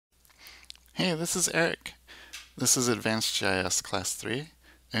Hey, this is Eric. This is Advanced GIS Class 3,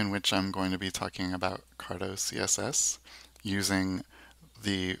 in which I'm going to be talking about CartoCSS using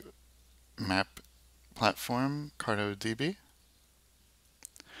the map platform CartoDB.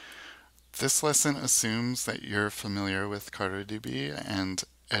 This lesson assumes that you're familiar with CartoDB and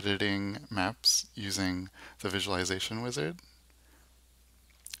editing maps using the visualization wizard.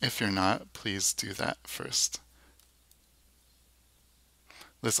 If you're not, please do that first.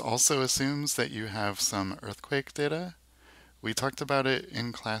 This also assumes that you have some earthquake data. We talked about it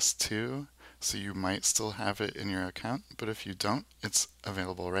in class 2, so you might still have it in your account, but if you don't, it's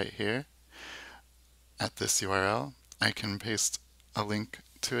available right here at this URL. I can paste a link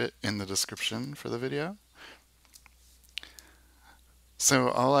to it in the description for the video. So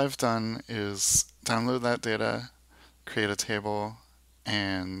all I've done is download that data, create a table,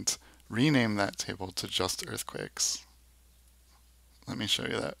 and rename that table to just earthquakes. Let me show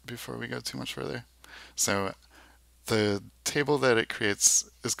you that before we go too much further. So the table that it creates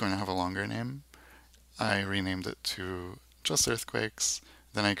is going to have a longer name. I renamed it to just earthquakes.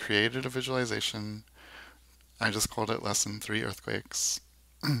 Then I created a visualization. I just called it Lesson 3 Earthquakes.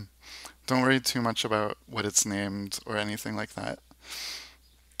 Don't worry too much about what it's named or anything like that.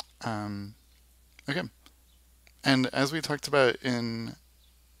 Okay. And as we talked about in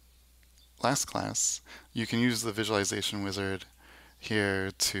last class, you can use the visualization wizard here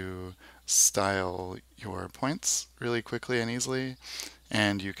to style your points really quickly and easily,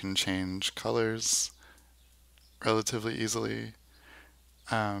 and you can change colors relatively easily.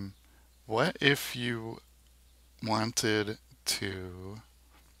 What if you wanted to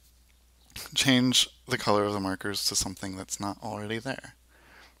change the color of the markers to something that's not already there?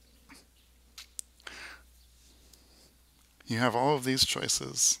 You have all of these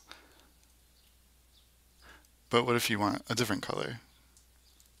choices, but what if you want a different color?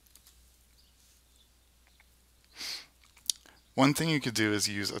 One thing you could do is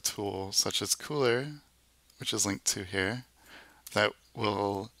use a tool such as Cooler, which is linked to here, that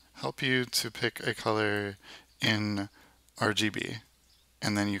will help you to pick a color in RGB.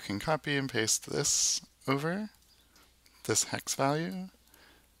 And then you can copy and paste this over, this hex value,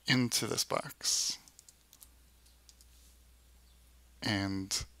 into this box.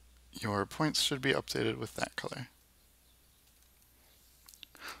 And your points should be updated with that color.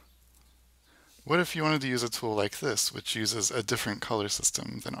 What if you wanted to use a tool like this, which uses a different color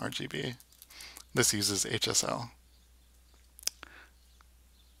system than RGB? This uses HSL.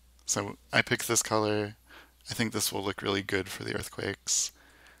 So I pick this color. I think this will look really good for the earthquakes.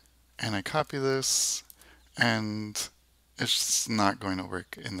 And I copy this, and it's just not going to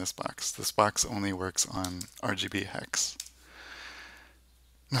work in this box. This box only works on RGB hex.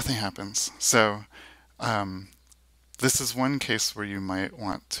 Nothing happens. So this is one case where you might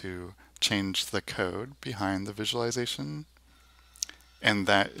want to change the code behind the visualization, and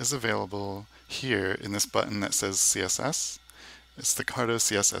that is available here in this button that says CSS. It's the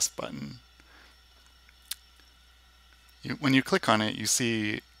CartoCSS button. When you click on it, you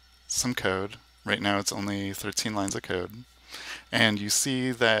see some code. Right now it's only 13 lines of code. And you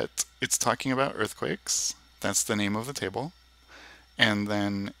see that it's talking about earthquakes. That's the name of the table. And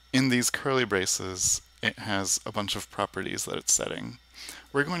then in these curly braces, it has a bunch of properties that it's setting.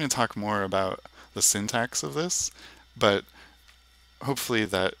 We're going to talk more about the syntax of this, but hopefully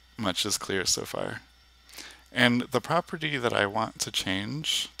that much is clear so far. And the property that I want to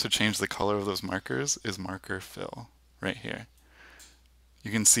change the color of those markers, is marker fill, right here.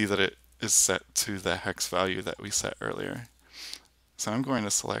 You can see that it is set to the hex value that we set earlier. So I'm going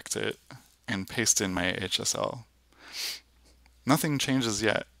to select it and paste in my HSL. Nothing changes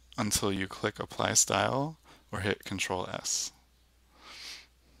yet until you click Apply Style or hit Control S.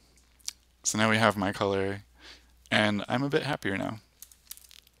 So now we have my color, and I'm a bit happier now.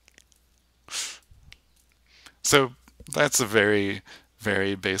 So that's a very,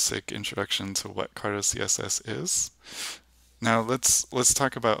 very basic introduction to what CartoCSS is. Now let's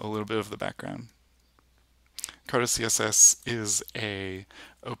talk about a little bit of the background. CartoCSS is a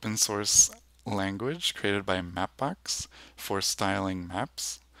open source language created by Mapbox for styling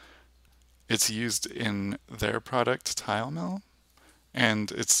maps. It's used in their product TileMill,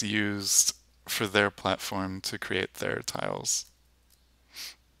 and it's used for their platform to create their tiles.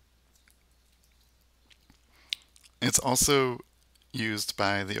 It's also used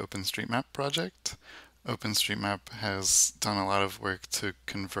by the OpenStreetMap project. OpenStreetMap has done a lot of work to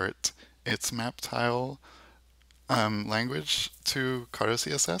convert its map tile language to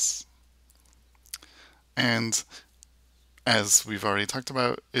CartoCSS. And as we've already talked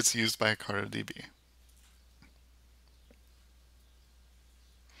about, it's used by CartoDB.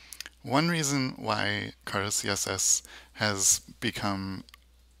 One reason why CartoCSS has become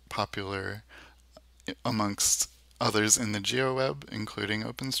popular amongst others in the GeoWeb, including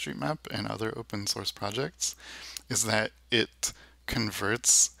OpenStreetMap and other open source projects, is that it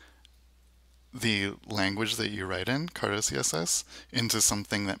converts the language that you write in, CartoCSS, into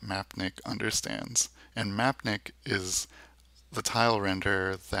something that Mapnik understands. And Mapnik is the tile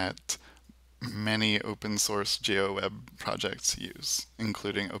renderer that many open source GeoWeb projects use,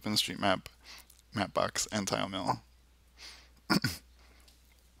 including OpenStreetMap, Mapbox, and TileMill.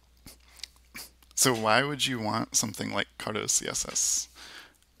 So why would you want something like CartoCSS?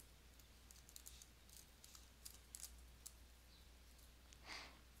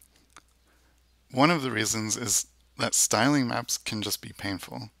 One of the reasons is that styling maps can just be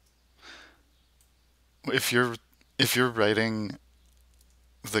painful. If you're if you're writing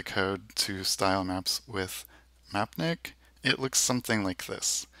the code to style maps with Mapnik, it looks something like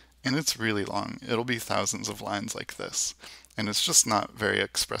this. And it's really long. It'll be thousands of lines like this. And it's just not very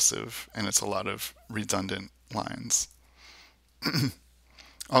expressive, and it's a lot of redundant lines.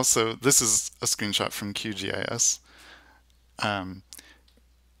 Also, this is a screenshot from QGIS. Um,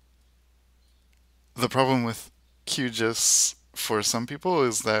 the problem with QGIS for some people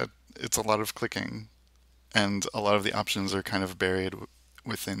is that it's a lot of clicking, and a lot of the options are kind of buried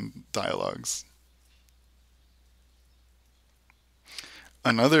within dialogues.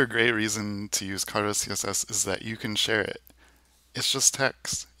 Another great reason to use CartoCSS is that you can share it. It's just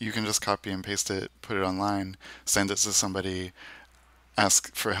text. You can just copy and paste it, put it online, send it to somebody,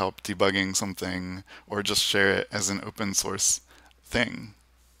 ask for help debugging something, or just share it as an open source thing.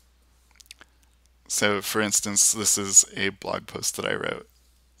 So, for instance, this is a blog post that I wrote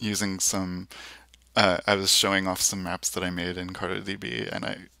using some, I was showing off some maps that I made in CartoDB, and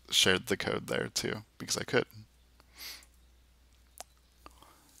I shared the code there too, because I could.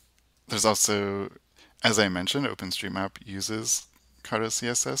 There's also, as I mentioned, OpenStreetMap uses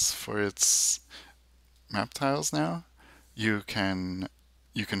CartoCSS for its map tiles now. You can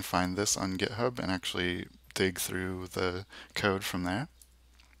you can find this on GitHub and actually dig through the code from there.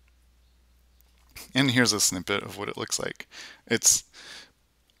 And here's a snippet of what it looks like. It's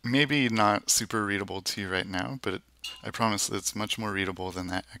maybe not super readable to you right now, but I promise that it's much more readable than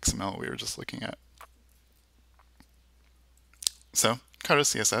that XML we were just looking at. So,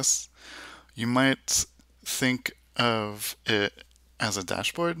 CartoCSS, you might think of it as a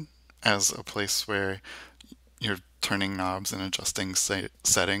dashboard, as a place where you're turning knobs and adjusting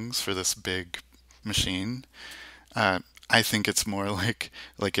settings for this big machine. I think it's more like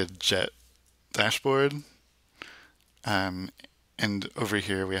a jet dashboard. And over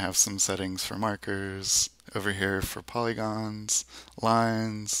here we have some settings for markers, over here for polygons,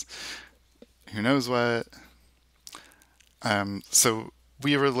 lines, who knows what. So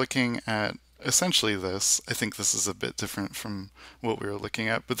we were looking at essentially this. I think this is a bit different from what we were looking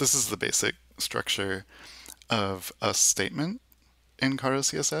at, but this is the basic structure of a statement in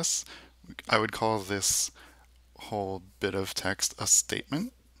CartoCSS. I would call this whole bit of text a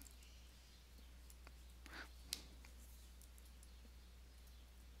statement.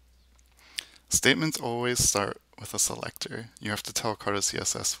 Statements always start with a selector. You have to tell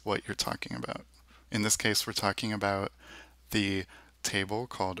CartoCSS what you're talking about. In this case, we're talking about the table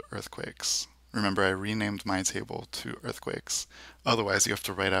called earthquakes. Remember, I renamed my table to earthquakes. Otherwise, you have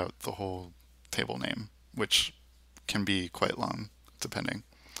to write out the whole table name, which can be quite long, depending.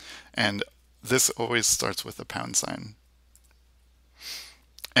 And this always starts with a pound sign.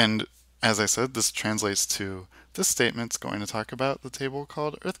 And as I said, this translates to this statement's going to talk about the table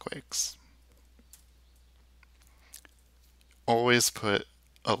called earthquakes. Always put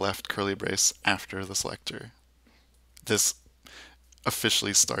a left curly brace after the selector. This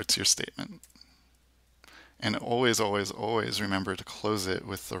officially starts your statement. And always, always, always remember to close it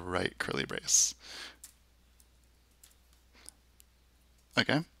with the right curly brace.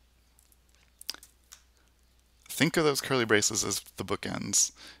 Okay? Think of those curly braces as the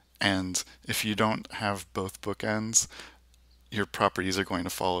bookends. And if you don't have both bookends, your properties are going to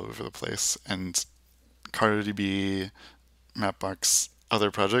fall over the place. And CartoDB, Mapbox, other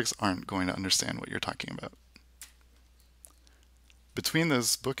projects aren't going to understand what you're talking about. Between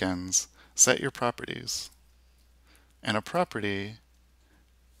those bookends, set your properties. And a property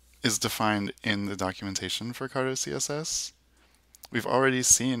is defined in the documentation for CartoCSS. We've already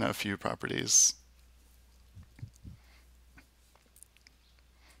seen a few properties.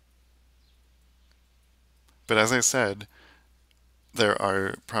 But as I said, there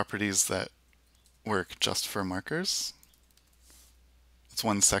are properties that work just for markers. It's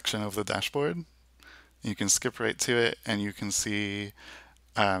one section of the dashboard. You can skip right to it and you can see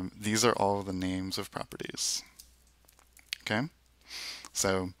These are all the names of properties. Okay,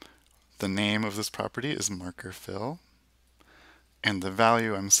 so the name of this property is marker fill, and the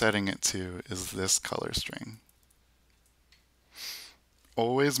value I'm setting it to is this color string.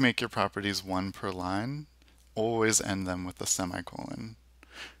 Always make your properties one per line. Always end them with a semicolon,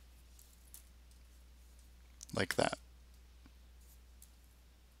 like that.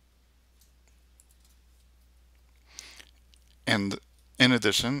 And in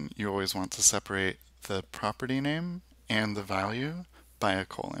addition, you always want to separate the property name and the value by a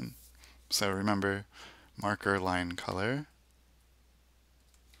colon. So remember, marker line color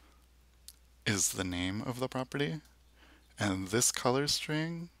is the name of the property, and this color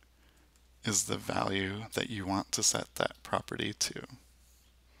string is the value that you want to set that property to.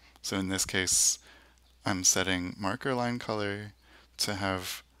 So in this case, I'm setting marker line color to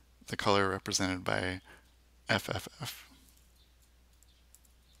have the color represented by FFF.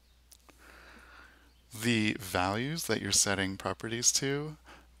 The values that you're setting properties to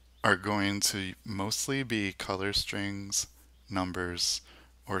are going to mostly be color strings, numbers,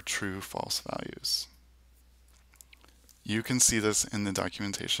 or true false values. You can see this in the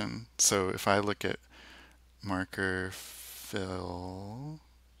documentation. So if I look at marker fill,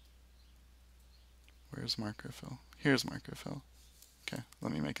 where's marker fill? Here's marker fill. Okay,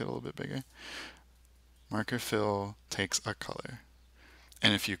 let me make it a little bit bigger. Marker fill takes a color.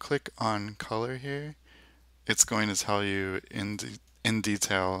 And if you click on color here, it's going to tell you in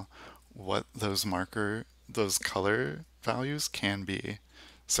detail what those color values can be.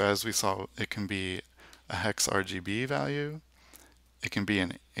 So as we saw, it can be a hex RGB value. It can be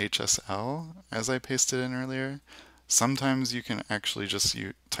an HSL, as I pasted in earlier. Sometimes you can actually just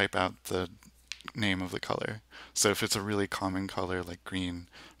type out the name of the color. So if it's a really common color like green,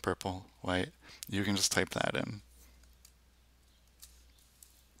 purple, white, you can just type that in.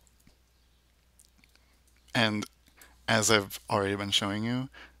 And as I've already been showing you,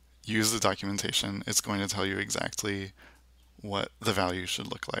 use the documentation. It's going to tell you exactly what the value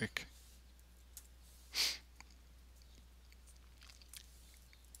should look like.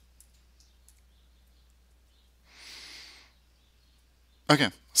 Okay,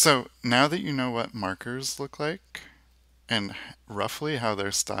 so now that you know what markers look like and roughly how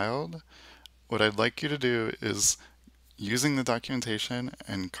they're styled, what I'd like you to do is, using the documentation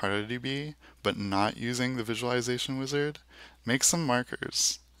and CartoDB, but not using the visualization wizard, make some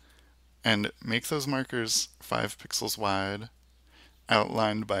markers. And make those markers 5 pixels wide,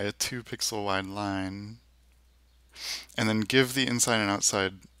 outlined by a 2 pixel wide line, and then give the inside and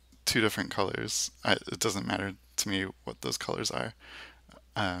outside 2 different colors. It doesn't matter to me what those colors are.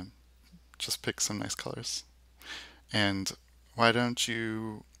 Just pick some nice colors. And why don't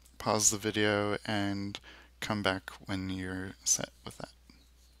you pause the video and come back when you're set with that.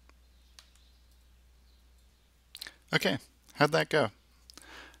 Okay, how'd that go?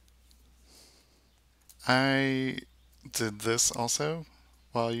 I did this also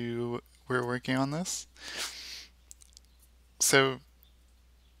while you were working on this. So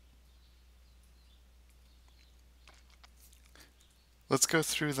let's go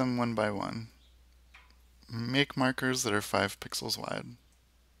through them one by one. Make markers that are 5 pixels wide.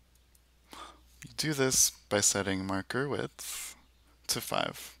 You do this by setting marker width to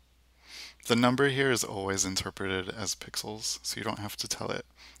 5. The number here is always interpreted as pixels, so you don't have to tell it.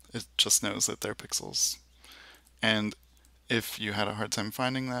 It just knows that they're pixels. And if you had a hard time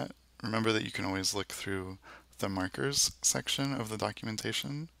finding that, remember that you can always look through the markers section of the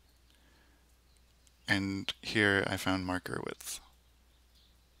documentation. And here I found marker width.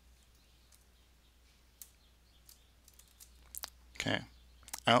 Okay,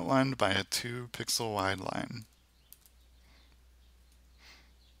 outlined by a 2 pixel wide line.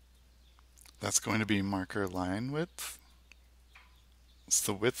 That's going to be marker line width. It's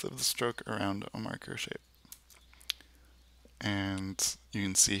the width of the stroke around a marker shape. And you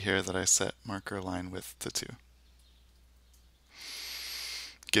can see here that I set marker line width to 2.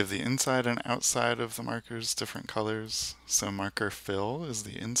 Give the inside and outside of the markers different colors. So marker fill is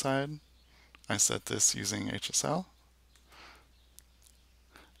the inside. I set this using HSL.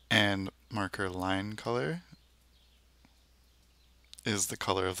 And marker line color is the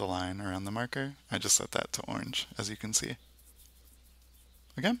color of the line around the marker. I just set that to orange, as you can see.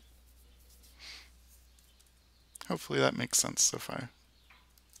 Again, hopefully that makes sense so far.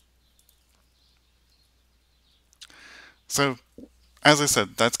 So, as I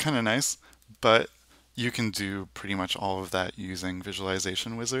said, that's kind of nice, but you can do pretty much all of that using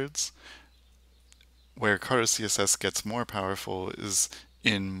visualization wizards. Where CartoCSS gets more powerful is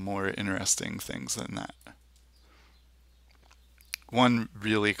in more interesting things than that. one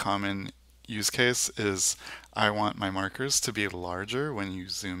really common use case is I want my markers to be larger when you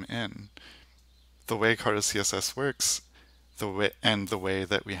zoom in. The way CartoCSS works, the way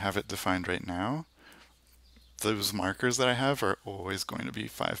that we have it defined right now, those markers that I have are always going to be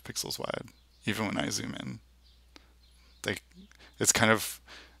 5 pixels wide, even when I zoom in. It's kind of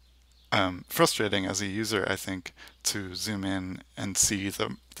frustrating as a user, I think, to zoom in and see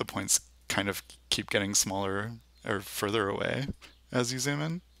the points kind of keep getting smaller or further away as you zoom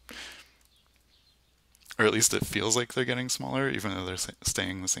in. Or at least it feels like they're getting smaller, even though they're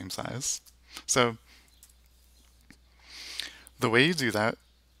staying the same size. So the way you do that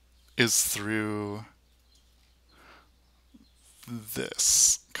is through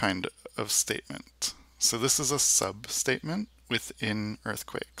this kind of statement. So this is a sub-statement within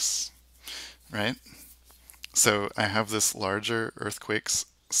earthquakes, right? So I have this larger earthquakes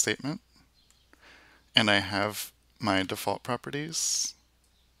statement, and I have my default properties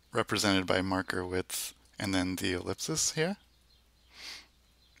represented by marker width and then the ellipsis here.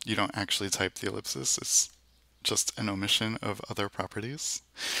 You don't actually type the ellipsis, it's just an omission of other properties.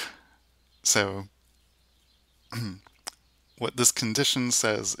 So what this condition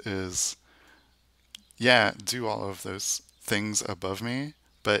says is, yeah, do all of those things above me,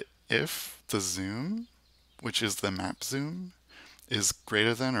 but if the zoom, which is the map zoom, is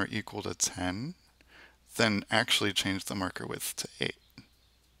greater than or equal to 10, then actually change the marker width to 8.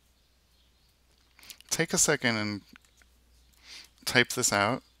 Take a second and type this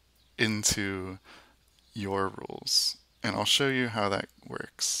out into your rules, and I'll show you how that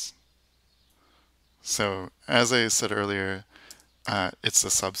works. So as I said earlier, it's a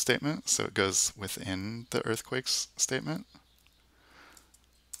substatement, so it goes within the earthquakes statement.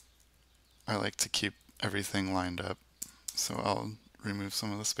 I like to keep everything lined up, so I'll remove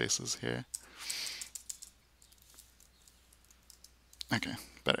some of the spaces here. Okay,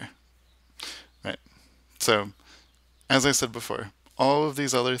 better. Right. So, as I said before, all of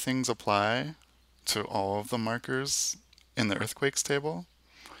these other things apply to all of the markers in the earthquakes table,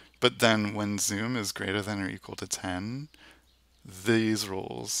 but then when zoom is greater than or equal to 10, these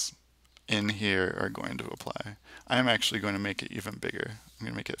rules in here are going to apply. I'm actually going to make it even bigger. I'm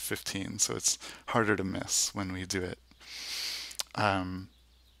going to make it 15, so it's harder to miss when we do it.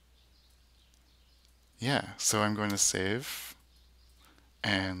 Yeah, so I'm going to save,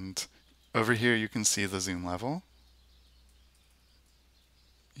 and over here you can see the zoom level.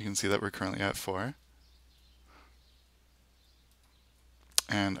 You can see that we're currently at 4.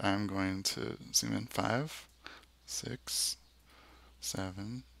 And I'm going to zoom in 5, 6,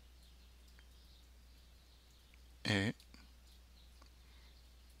 7, 8,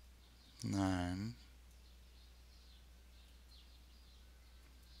 9,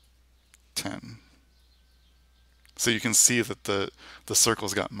 10. So you can see that the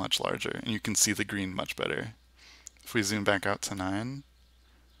circles got much larger, and you can see the green much better. If we zoom back out to 9,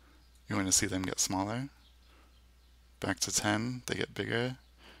 you're going to see them get smaller. Back to 10, they get bigger.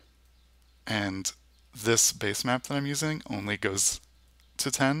 And this base map that I'm using only goes to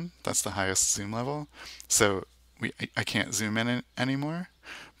 10. That's the highest zoom level. So I can't zoom in anymore,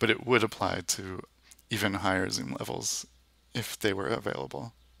 but it would apply to even higher zoom levels if they were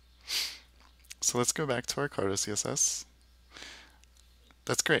available. So let's go back to our CartoCSS.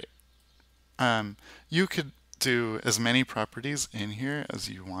 That's great. You could do as many properties in here as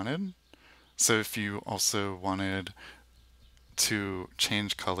you wanted. So if you also wanted to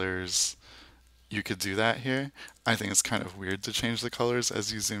change colors, you could do that here. I think it's kind of weird to change the colors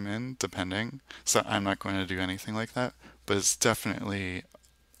as you zoom in, depending. So I'm not going to do anything like that, but it's definitely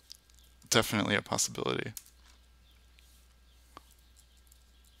a possibility.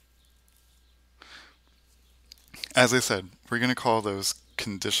 As I said, we're going to call those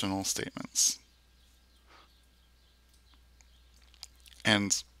conditional statements.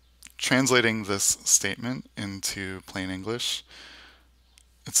 And translating this statement into plain English,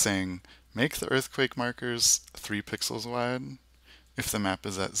 it's saying, make the earthquake markers 3 pixels wide. If the map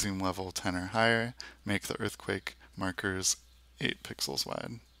is at zoom level 10 or higher, make the earthquake markers 8 pixels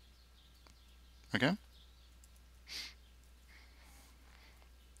wide. Okay?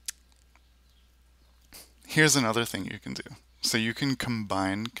 Here's another thing you can do. So you can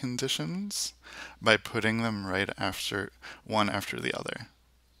combine conditions by putting them right after one after the other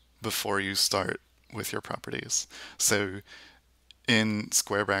before you start with your properties. So in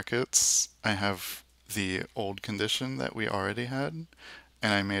square brackets, I have the old condition that we already had,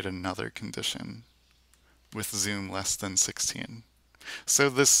 and I made another condition with zoom less than 16. So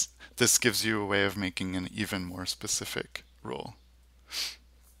this gives you a way of making an even more specific rule.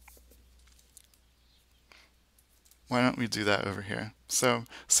 why don't we do that over here? So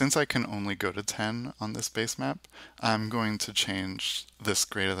since I can only go to 10 on this base map, I'm going to change this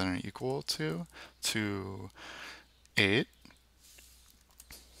greater than or equal to 8.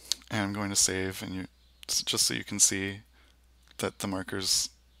 And I'm going to save, and just so you can see that the markers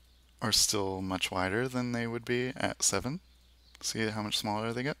are still much wider than they would be at 7. See how much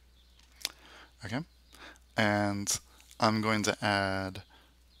smaller they get? Okay. And I'm going to add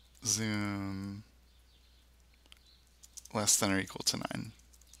zoom less than or equal to 9.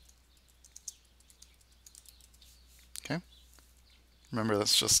 Okay. Remember,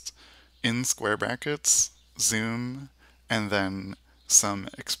 that's just in square brackets, zoom, and then some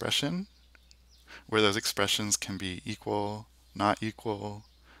expression, where those expressions can be equal, not equal,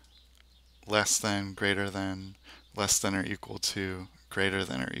 less than, greater than, less than or equal to, greater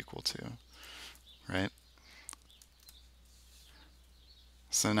than or equal to, right?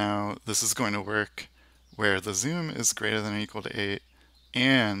 So now this is going to work where the zoom is greater than or equal to 8,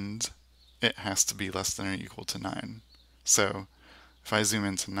 and it has to be less than or equal to 9. So if I zoom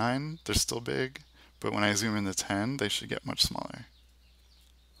into 9, they're still big, but when I zoom into 10, they should get much smaller.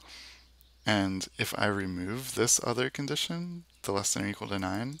 And if I remove this other condition, the less than or equal to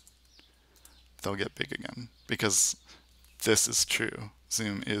 9, they'll get big again, because this is true.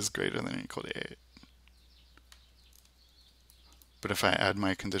 Zoom is greater than or equal to 8. But if I add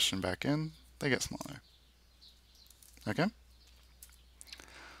my condition back in, they get smaller. Okay?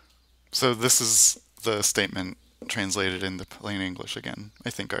 So this is the statement translated into plain English again.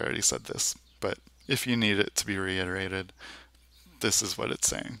 I think I already said this, but if you need it to be reiterated, this is what it's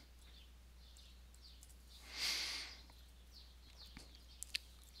saying.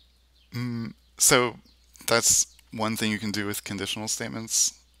 So that's one thing you can do with conditional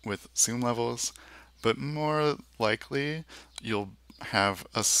statements with zoom levels, but more likely you'll have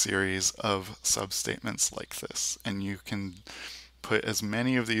a series of substatements like this, and you can put as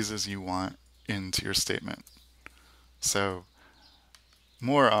many of these as you want into your statement. So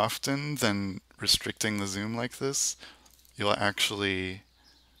more often than restricting the zoom like this, you'll actually,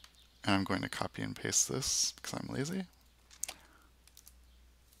 and I'm going to copy and paste this because I'm lazy,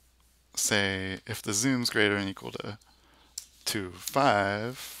 say if the zoom's greater than or equal to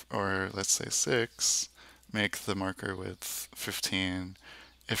 5, or let's say 6, make the marker width 15.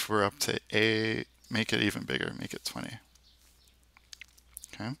 If we're up to 8, make it even bigger, make it 20.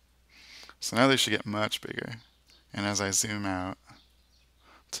 Okay, so now they should get much bigger. And as I zoom out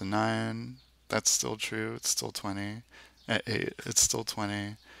to 9, that's still true, it's still 20. At 8, it's still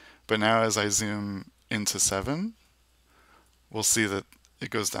 20. But now as I zoom into 7, we'll see that it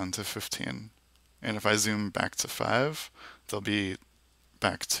goes down to 15. And if I zoom back to 5, they'll be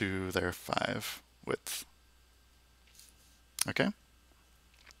back to their 5 width. Okay?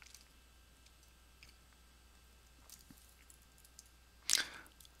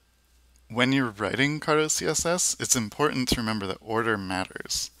 When you're writing CartoCSS, it's important to remember that order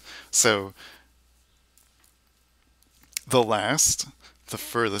matters. So the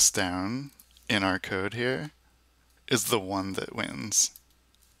furthest down in our code here is the one that wins.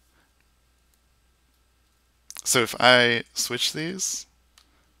 So if I switch these,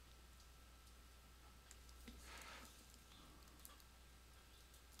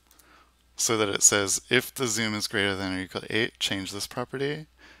 so that it says if the zoom is greater than or equal to 8, change this property.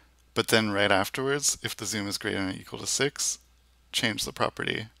 But then right afterwards, if the zoom is greater than or equal to 6, change the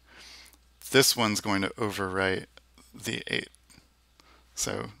property. This one's going to overwrite the 8.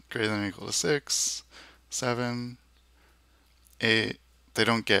 So greater than or equal to 6, 7, 8, they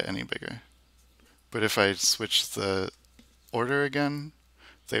don't get any bigger. But if I switch the order again,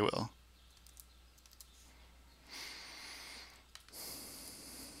 they will.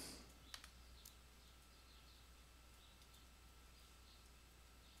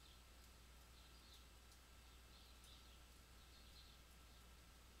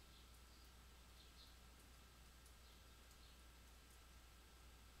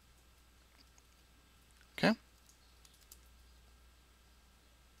 Okay?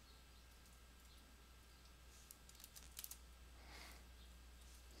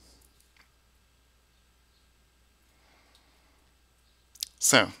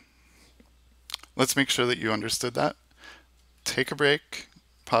 So let's make sure that you understood that. Take a break,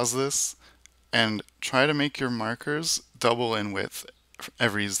 pause this, and try to make your markers double in width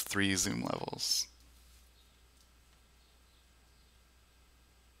every 3 zoom levels.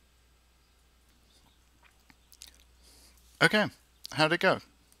 Okay, how'd it go?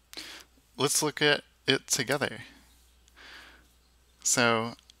 Let's look at it together.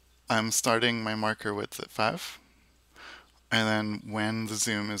 So I'm starting my marker width at 5, and then when the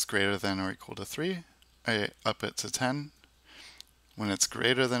zoom is greater than or equal to 3, I up it to 10. When it's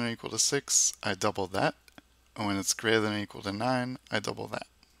greater than or equal to 6, I double that. And when it's greater than or equal to 9, I double that.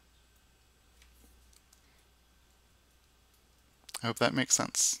 I hope that makes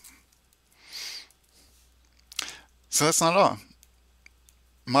sense. So that's not all.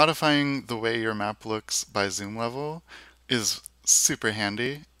 Modifying the way your map looks by zoom level is super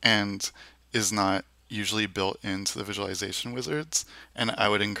handy and is not usually built into the visualization wizards, and I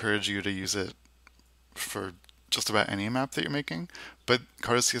would encourage you to use it for just about any map that you're making, but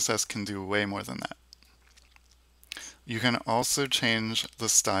CartoCSS can do way more than that. You can also change the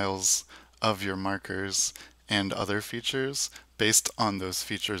styles of your markers and other features based on those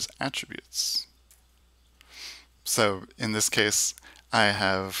features' attributes. So in this case, I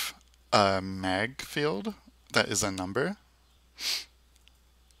have a mag field that is a number,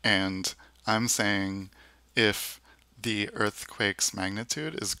 and I'm saying if the earthquake's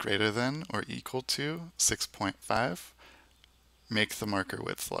magnitude is greater than or equal to 6.5, make the marker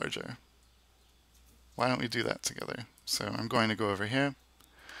width larger. Why don't we do that together? So I'm going to go over here.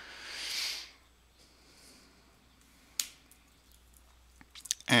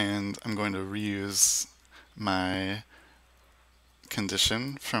 And I'm going to reuse my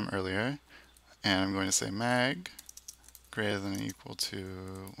condition from earlier. And I'm going to say mag greater than or equal to,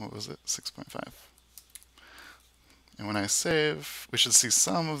 what was it, 6.5. And when I save, we should see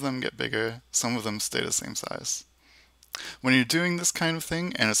some of them get bigger, some of them stay the same size. When you're doing this kind of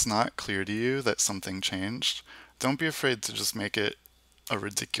thing and it's not clear to you that something changed, don't be afraid to just make it a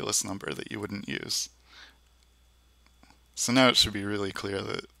ridiculous number that you wouldn't use. So now it should be really clear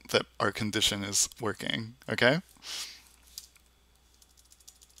that our condition is working, okay?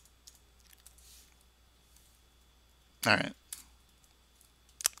 All right.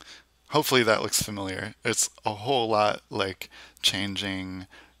 Hopefully that looks familiar. It's a whole lot like changing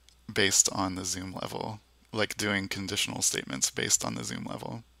based on the zoom level, like doing conditional statements based on the zoom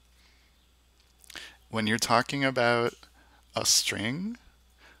level. When you're talking about a string,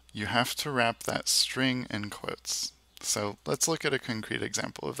 you have to wrap that string in quotes. So let's look at a concrete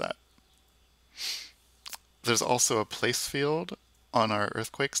example of that. There's also a place field on our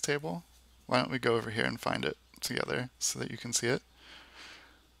earthquakes table. Why don't we go over here and find it together so that you can see it?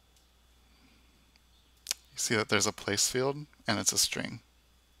 You see that there's a place field and it's a string.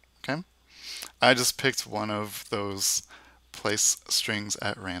 Okay? I just picked one of those place strings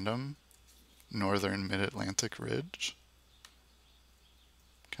at random, northern mid-Atlantic ridge.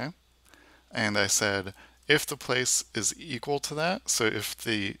 Okay? And I said, if the place is equal to that, so if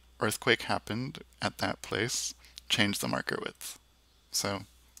the earthquake happened at that place, change the marker width. So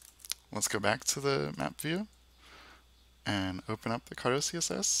let's go back to the map view and open up the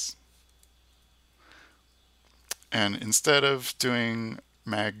CartoCSS. And instead of doing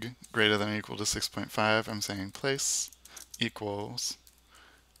mag greater than or equal to 6.5, I'm saying place equals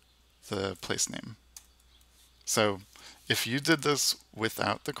the place name. So if you did this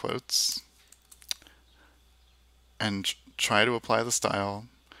without the quotes and try to apply the style,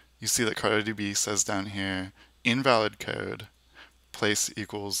 you see that CartoDB says down here, invalid code, place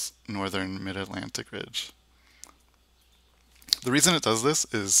equals northern mid-Atlantic ridge. The reason it does this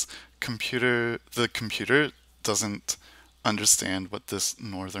is the computer doesn't understand what this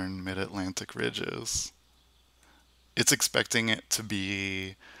northern mid-Atlantic ridge is. It's expecting it to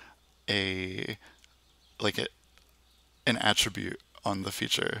be an attribute on the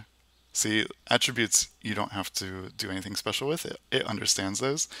feature. See, attributes, you don't have to do anything special with it. It understands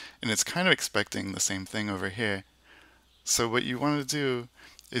those, and it's kind of expecting the same thing over here. So what you want to do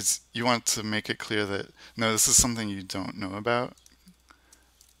is you want to make it clear that, no, this is something you don't know about,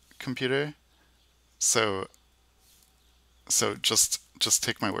 computer. So just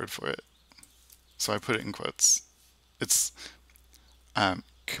take my word for it. So I put it in quotes. It's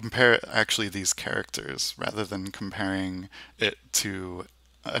compare actually these characters rather than comparing it to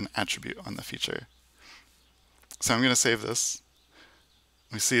an attribute on the feature. So I'm going to save this.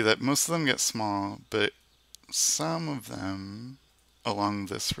 We see that most of them get small, but some of them along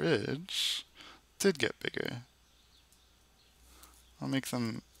this ridge did get bigger. I'll make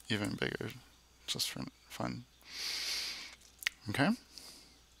them even bigger just for fun. Okay?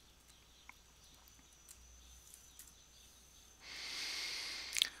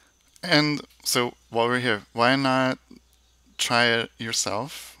 And so while we're here, why not try it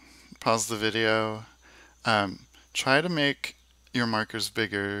yourself? Pause the video. Try to make your markers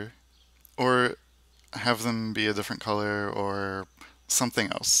bigger, or have them be a different color, or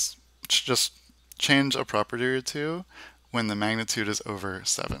something else. Just change a property or two when the magnitude is over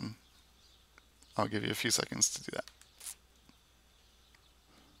 7. I'll give you a few seconds to do that.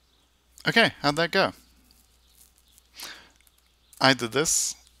 Okay, how'd that go? I did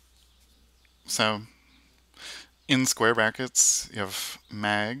this. So in square brackets, you have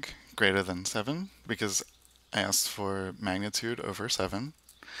mag greater than 7 because I asked for magnitude over 7.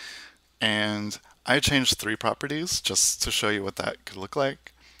 And I changed 3 properties just to show you what that could look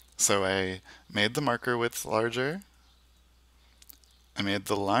like. So I made the marker width larger. I made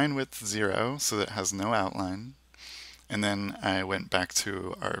the line width 0 so that it has no outline. And then I went back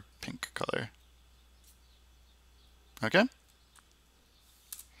to our pink color. Okay?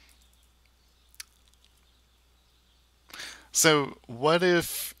 So what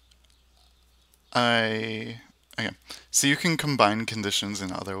if okay, so you can combine conditions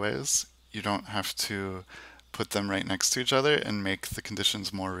in other ways. You don't have to put them right next to each other and make the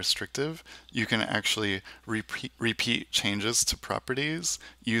conditions more restrictive. You can actually repeat changes to properties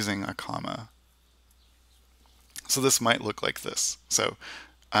using a comma. So this might look like this. So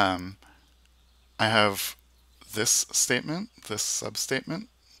I have this statement, this substatement,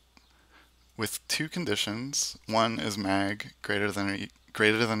 with 2 conditions. One is mag greater than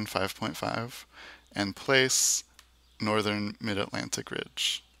 5.5, and place northern mid-Atlantic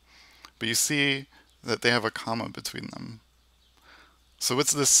ridge. But you see that they have a comma between them. So what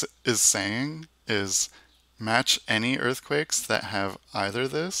this is saying is match any earthquakes that have either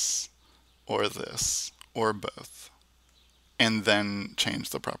this, or both, and then change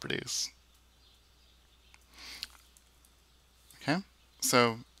the properties. Okay,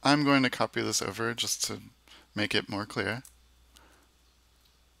 so I'm going to copy this over just to make it more clear.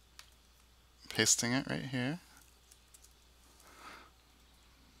 Pasting it right here.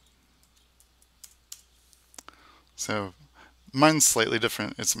 So mine's slightly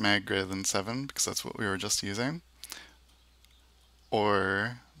different. It's mag greater than 7 because that's what we were just using.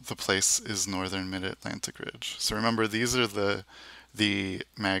 Or the place is northern mid-Atlantic ridge. So remember, these are the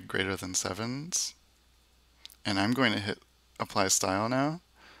mag greater than 7s. And I'm going to hit apply style now.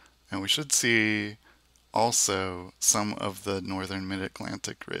 And we should see also some of the northern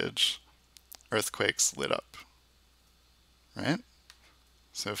mid-Atlantic ridge earthquakes lit up, right?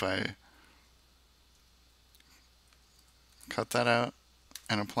 So if I cut that out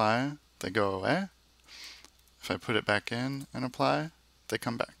and apply, they go away. If I put it back in and apply, they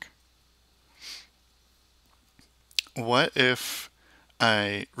come back. What if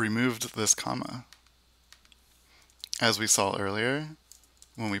I removed this comma? As we saw earlier,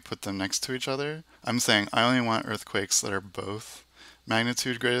 when we put them next to each other, I'm saying I only want earthquakes that are both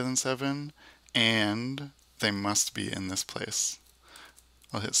magnitude greater than 7, and they must be in this place.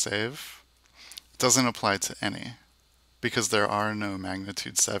 I'll hit save. It doesn't apply to any, because there are no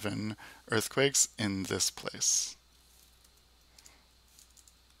magnitude 7 earthquakes in this place.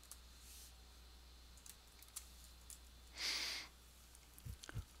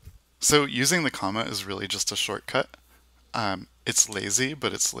 So using the comma is really just a shortcut. It's lazy,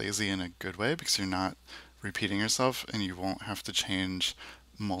 but it's lazy in a good way because you're not repeating yourself and you won't have to change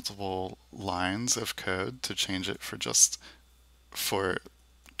multiple lines of code to change it for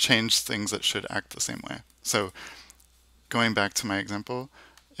change things that should act the same way. So going back to my example,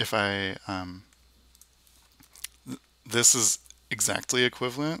 if I this is exactly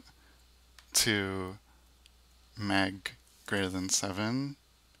equivalent to mag greater than 7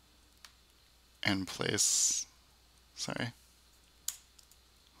 and place,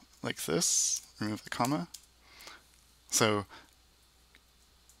 like this, remove the comma. So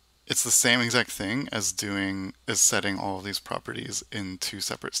it's the same exact thing as setting all of these properties in 2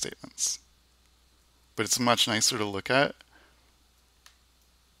 separate statements. But it's much nicer to look at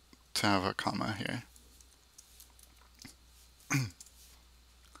to have a comma here.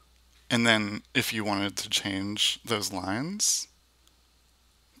 And then if you wanted to change those lines,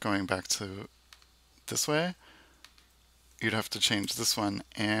 going back to this way, you'd have to change this one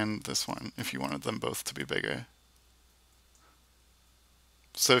and this one if you wanted them both to be bigger.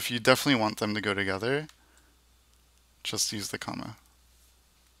 So if you definitely want them to go together, just use the comma.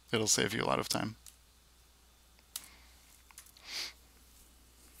 It'll save you a lot of time.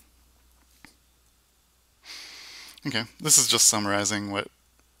 Okay, this is just summarizing what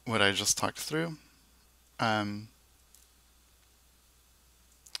I just talked through.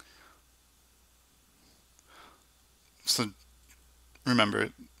 So remember,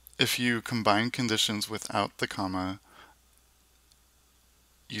 if you combine conditions without the comma,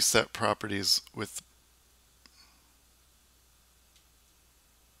 you set properties with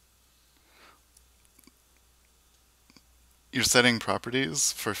you're setting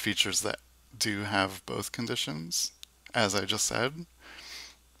properties for features that do have both conditions, as I just said.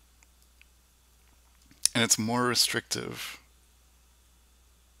 And it's more restrictive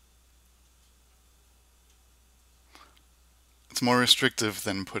It's more restrictive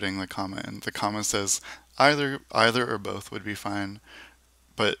than putting the comma in. The comma says either or both would be fine,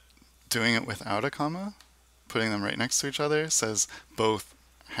 but doing it without a comma, putting them right next to each other, says both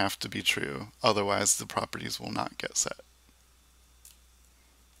have to be true, otherwise the properties will not get set.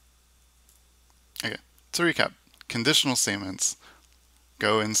 Okay, to recap, conditional statements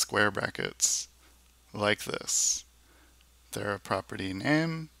go in square brackets like this. They're a property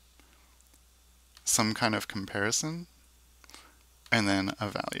name, some kind of comparison, and then a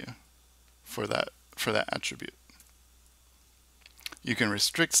value for that attribute. You can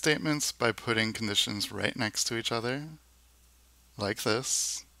restrict statements by putting conditions right next to each other, like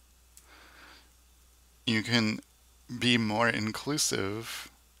this. You can be more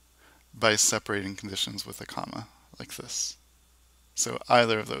inclusive by separating conditions with a comma, like this. So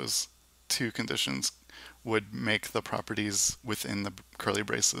either of those two conditions would make the properties within the curly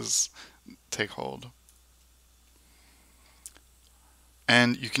braces take hold.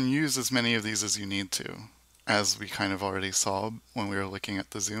 And you can use as many of these as you need to, as we kind of already saw when we were looking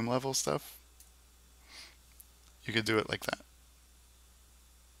at the zoom level stuff. You could do it like that.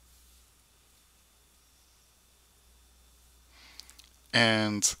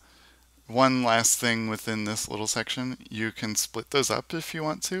 And one last thing within this little section, you can split those up if you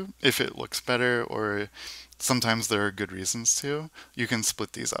want to, if it looks better, or sometimes there are good reasons to. You can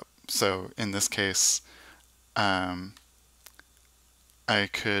split these up. So in this case, I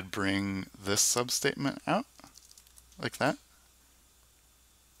could bring this substatement out like that.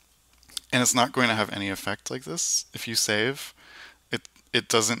 And it's not going to have any effect like this. If you save, it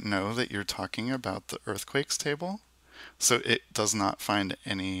doesn't know that you're talking about the earthquakes table. So it does not find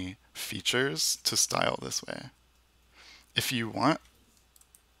any features to style this way. If you want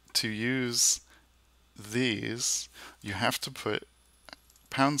to use these, you have to put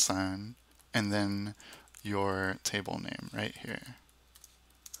 £, and then your table name right here.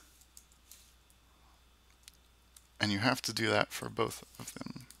 And you have to do that for both of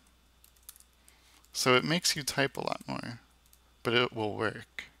them. So it makes you type a lot more, but it will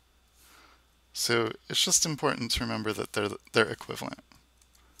work. So it's just important to remember that they're equivalent.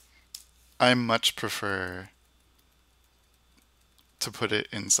 I much prefer to put it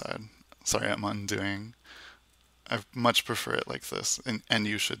inside. Sorry, I'm undoing. I much prefer it like this, and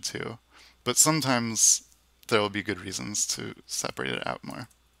you should too. But sometimes there will be good reasons to separate it out more.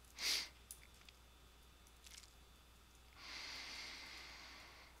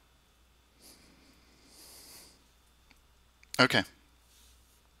 Okay.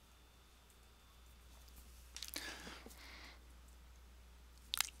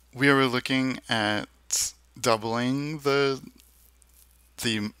 We were looking at doubling the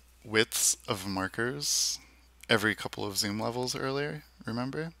widths of markers every couple of zoom levels earlier,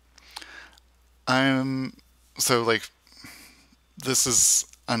 remember? So like, this is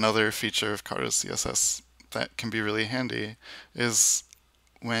another feature of CartoCSS that can be really handy, is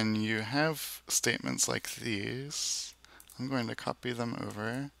when you have statements like these, I'm going to copy them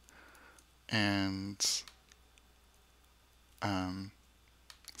over and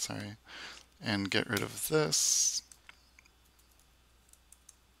and get rid of this.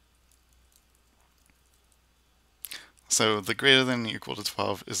 So the greater than or equal to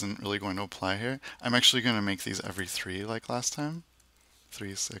 12 isn't really going to apply here. I'm actually going to make these every 3 like last time.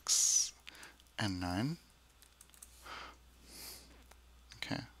 3, 6, and 9.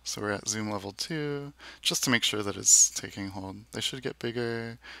 Okay, so we're at zoom level 2, just to make sure that it's taking hold. They should get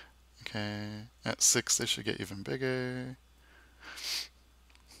bigger. Okay, at 6 they should get even bigger.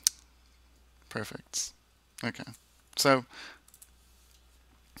 Perfect. Okay, so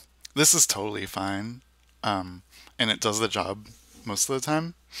this is totally fine, and it does the job most of the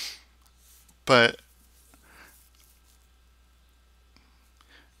time, but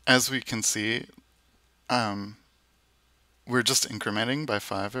as we can see, we're just incrementing by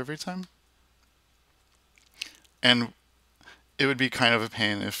 5 every time. And it would be kind of a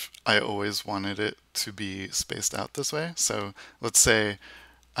pain if I always wanted it to be spaced out this way. So let's say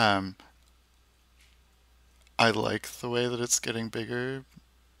I like the way that it's getting bigger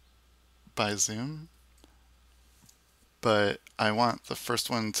by zoom, but I want the first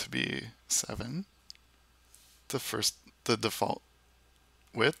one to be 7, the default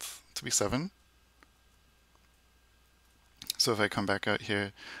width to be 7. So if I come back out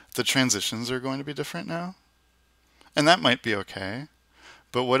here, the transitions are going to be different now. And that might be okay,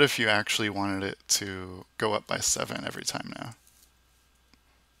 but what if you actually wanted it to go up by 7 every time now?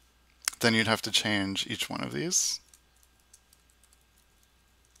 Then you'd have to change each one of these.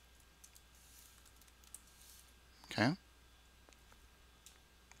 Okay.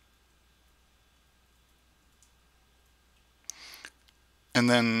 And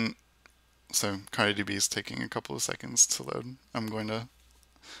then, so CartoDB is taking a couple of seconds to load. I'm going to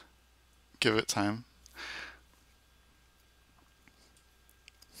give it time.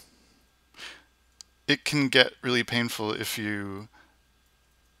 It can get really painful if you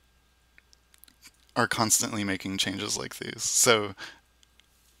are constantly making changes like these. So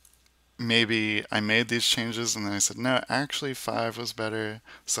maybe I made these changes and then I said, no, actually 5 was better,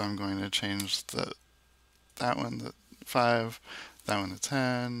 so I'm going to change that one to 5, that one to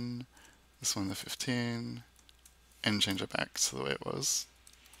 10, this one to 15, and change it back to the way it was.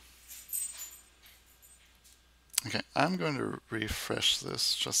 Okay, I'm going to refresh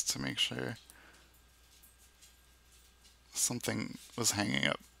this just to make sure something was hanging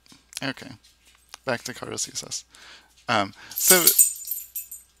up. Okay, back to CartoCSS. So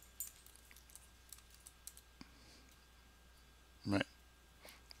right.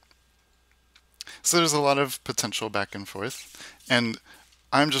 So there's a lot of potential back and forth, and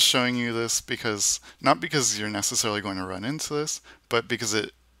I'm just showing you this because, not because you're necessarily going to run into this, but because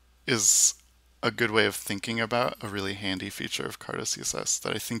it is a good way of thinking about a really handy feature of CartoCSS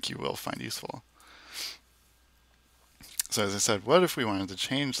that I think you will find useful. So as I said, what if we wanted to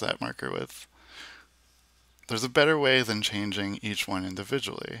change that marker width? There's a better way than changing each one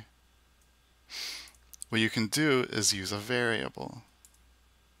individually. What you can do is use a variable.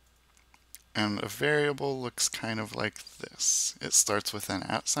 And a variable looks kind of like this. It starts with an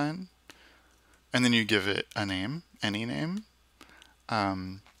 @ sign, and then you give it a name, any name.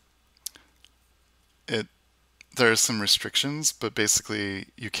 There are some restrictions, but basically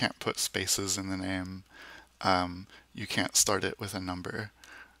you can't put spaces in the name. You can't start it with a number.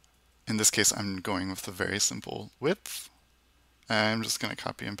 In this case, I'm going with a very simple width. I'm just going to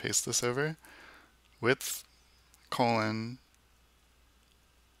copy and paste this over. Width, colon,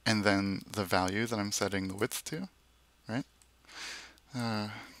 and then the value that I'm setting the width to, right?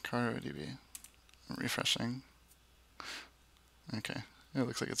 CartoDB, refreshing. Okay, it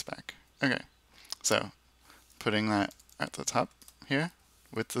looks like it's back. Okay, so putting that at the top here,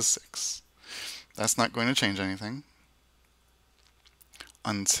 width is 6. That's not going to change anything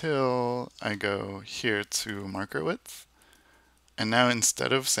until I go here to marker width. And now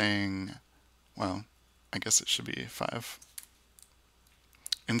instead of saying, well, I guess it should be 5.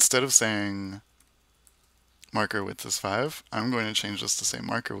 Instead of saying marker width is 5, I'm going to change this to say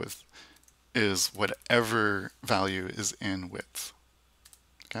marker width is whatever value is in width.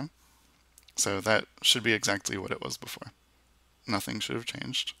 Okay? So that should be exactly what it was before. Nothing should have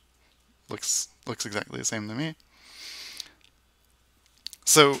changed. Looks exactly the same to me.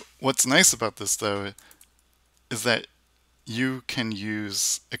 So what's nice about this, though, is that you can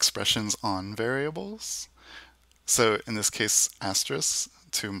use expressions on variables. So in this case, asterisk,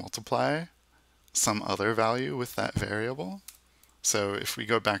 to multiply some other value with that variable. So if we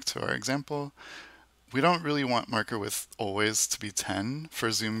go back to our example, we don't really want marker width always to be 10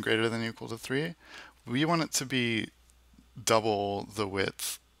 for zoom greater than or equal to 3. We want it to be double the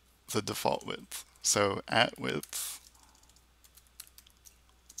width, the default width. So at width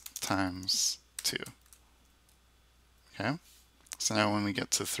times 2. Okay? So now when we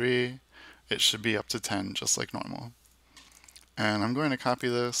get to 3, it should be up to 10 just like normal. And I'm going to copy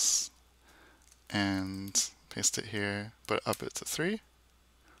this and paste it here, but up it to 3.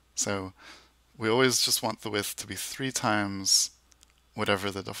 So we always just want the width to be 3 times whatever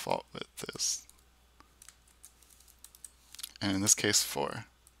the default width is. And in this case, 4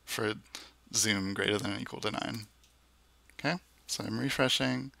 for zoom greater than or equal to 9. Okay, so I'm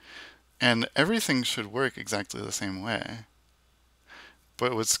refreshing, and everything should work exactly the same way.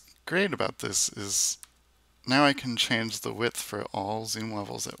 But what's great about this is now I can change the width for all zoom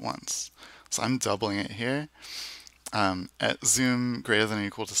levels at once. So I'm doubling it here. At zoom greater than or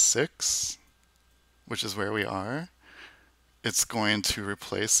equal to 6, which is where we are, it's going to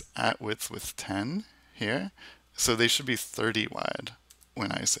replace at width with 10 here. So they should be 30 wide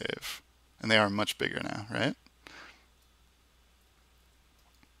when I save. And they are much bigger now, right?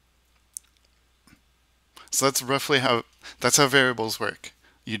 So that's roughly that's how variables work.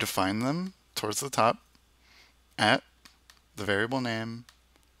 You define them towards the top at the variable name,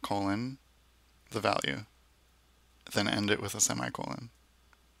 colon, the value, then end it with a semicolon.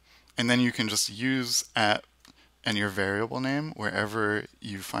 And then you can just use at and your variable name wherever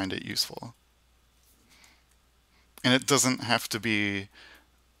you find it useful. And it doesn't have to be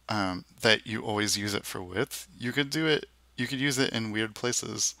that you always use it for width. You could do it. You could use it in weird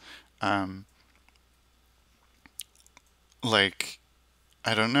places, like,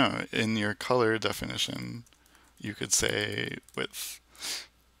 I don't know, in your color definition, you could say width,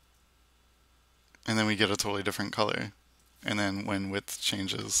 and then we get a totally different color. And then when width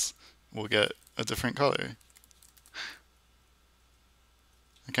changes, we'll get a different color.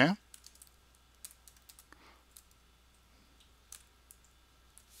 Okay?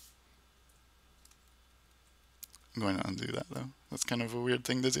 I'm going to undo that though. That's kind of a weird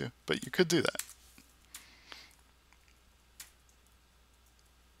thing to do, but you could do that.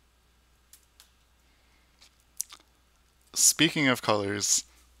 Speaking of colors,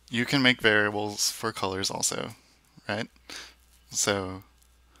 you can make variables for colors also, right? So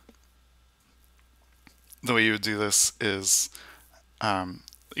the way you would do this is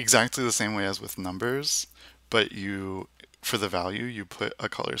exactly the same way as with numbers, but for the value, you put a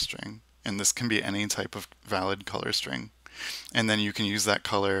color string. And this can be any type of valid color string. And then you can use that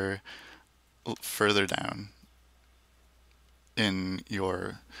color further down in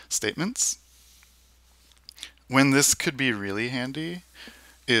your statements. When this could be really handy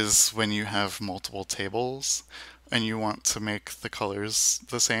is when you have multiple tables and you want to make the colors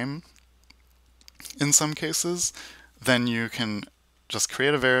the same. In some cases, then you can just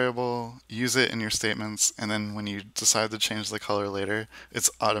create a variable, use it in your statements, and then when you decide to change the color later, it's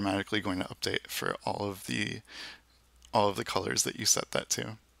automatically going to update for all of the colors that you set that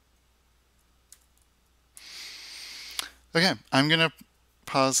to. Okay, I'm going to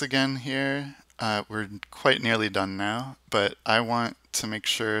pause again here. We're quite nearly done now, but I want to make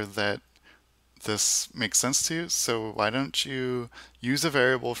sure that this makes sense to you. So why don't you use a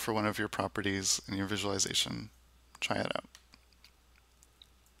variable for one of your properties in your visualization? Try it out.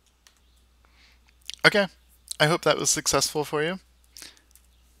 Okay, I hope that was successful for you.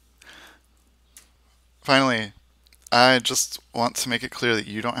 Finally, I just want to make it clear that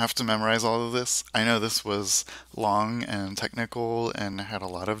you don't have to memorize all of this. I know this was long and technical and had a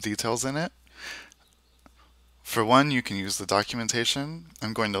lot of details in it. For one, you can use the documentation.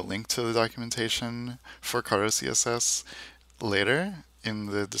 I'm going to link to the documentation for CartoCSS later in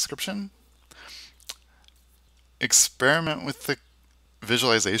the description. Experiment with the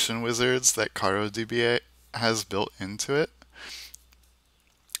visualization wizards that CartoDB has built into it,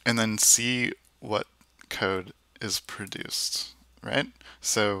 and then see what code is produced, right?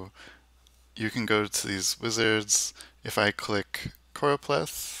 So you can go to these wizards. If I click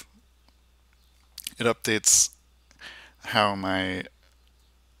choropleth, it updates how my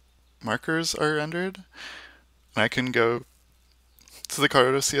markers are rendered. And I can go to the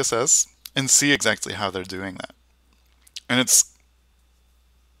CartoCSS and see exactly how they're doing that. And it's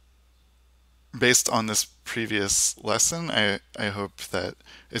based on this previous lesson. I hope that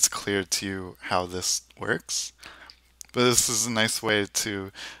it's clear to you how this works. But this is a nice way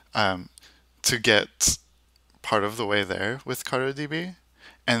to get part of the way there with CartoDB,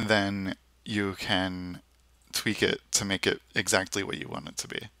 and then you can tweak it to make it exactly what you want it to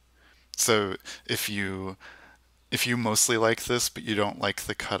be. So if you mostly like this, but you don't like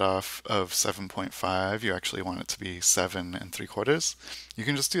the cutoff of 7.5, you actually want it to be 7 3/4, you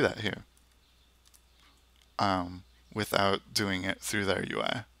can just do that here without doing it through their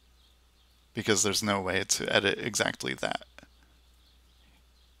UI, because there's no way to edit exactly that.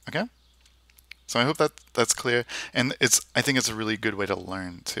 Okay? So I hope that's clear, and I think it's a really good way to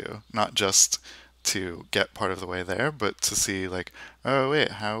learn too, not just to get part of the way there, but to see like, oh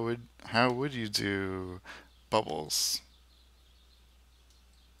wait, how would you do bubbles?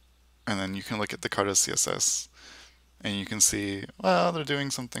 And then you can look at the CartoCSS and you can see, well, they're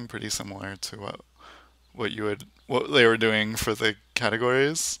doing something pretty similar to what they were doing for the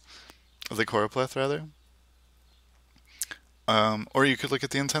categories, or the choropleth rather. Or you could look at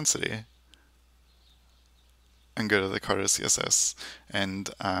the intensity and go to the CartoCSS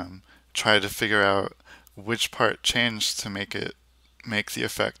and try to figure out which part changed to make the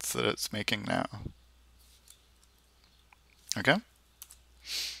effect that it's making now. Okay?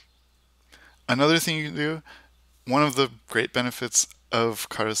 Another thing you can do, one of the great benefits of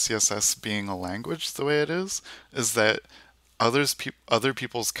CartoCSS being a language the way it is that other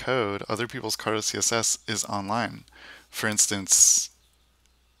people's code, other people's CartoCSS is online. For instance,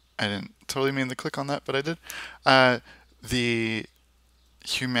 I didn't totally mean to click on that, but I did. The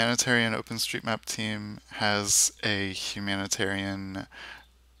humanitarian OpenStreetMap team has a humanitarian,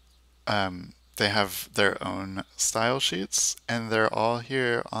 they have their own style sheets, and they're all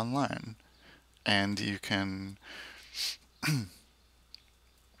here online. And you can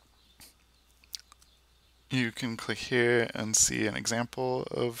you can click here and see an example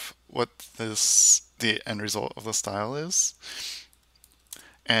of what the end result of the style is.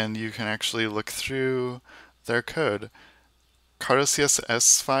 And you can actually look through their code.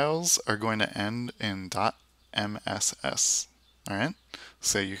 CartoCSS files are going to end in .mss. All right,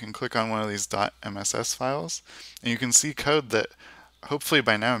 so you can click on one of these .mss files, and you can see code that hopefully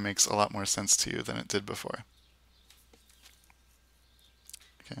by now makes a lot more sense to you than it did before.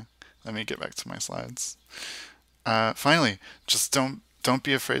 Okay, let me get back to my slides. Finally, just don't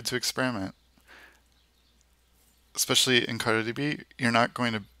be afraid to experiment. Especially in CartoDB, you're not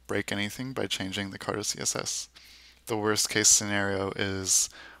going to break anything by changing the CartoCSS. The worst case scenario is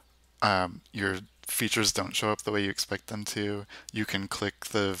your features don't show up the way you expect them to. You can click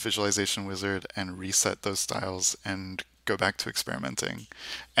the visualization wizard and reset those styles and go back to experimenting.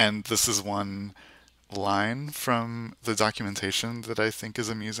 And this is one line from the documentation that I think is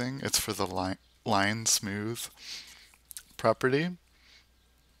amusing. It's for the line smooth property.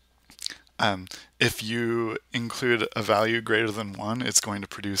 If you include a value greater than 1, it's going to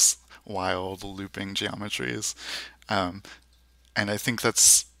produce wild looping geometries. And I think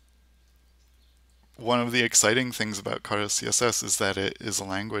that's one of the exciting things about CartoCSS is that it is a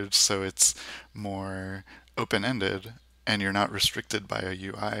language, so it's more open-ended and you're not restricted by a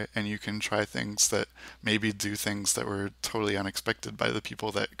UI, and you can try things that maybe do things that were totally unexpected by the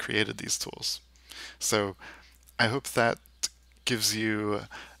people that created these tools. So I hope that gives you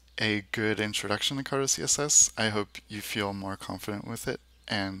a good introduction to CartoCSS. I hope you feel more confident with it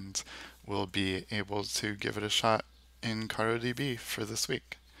and will be able to give it a shot in CartoDB for this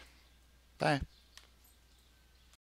week. Bye.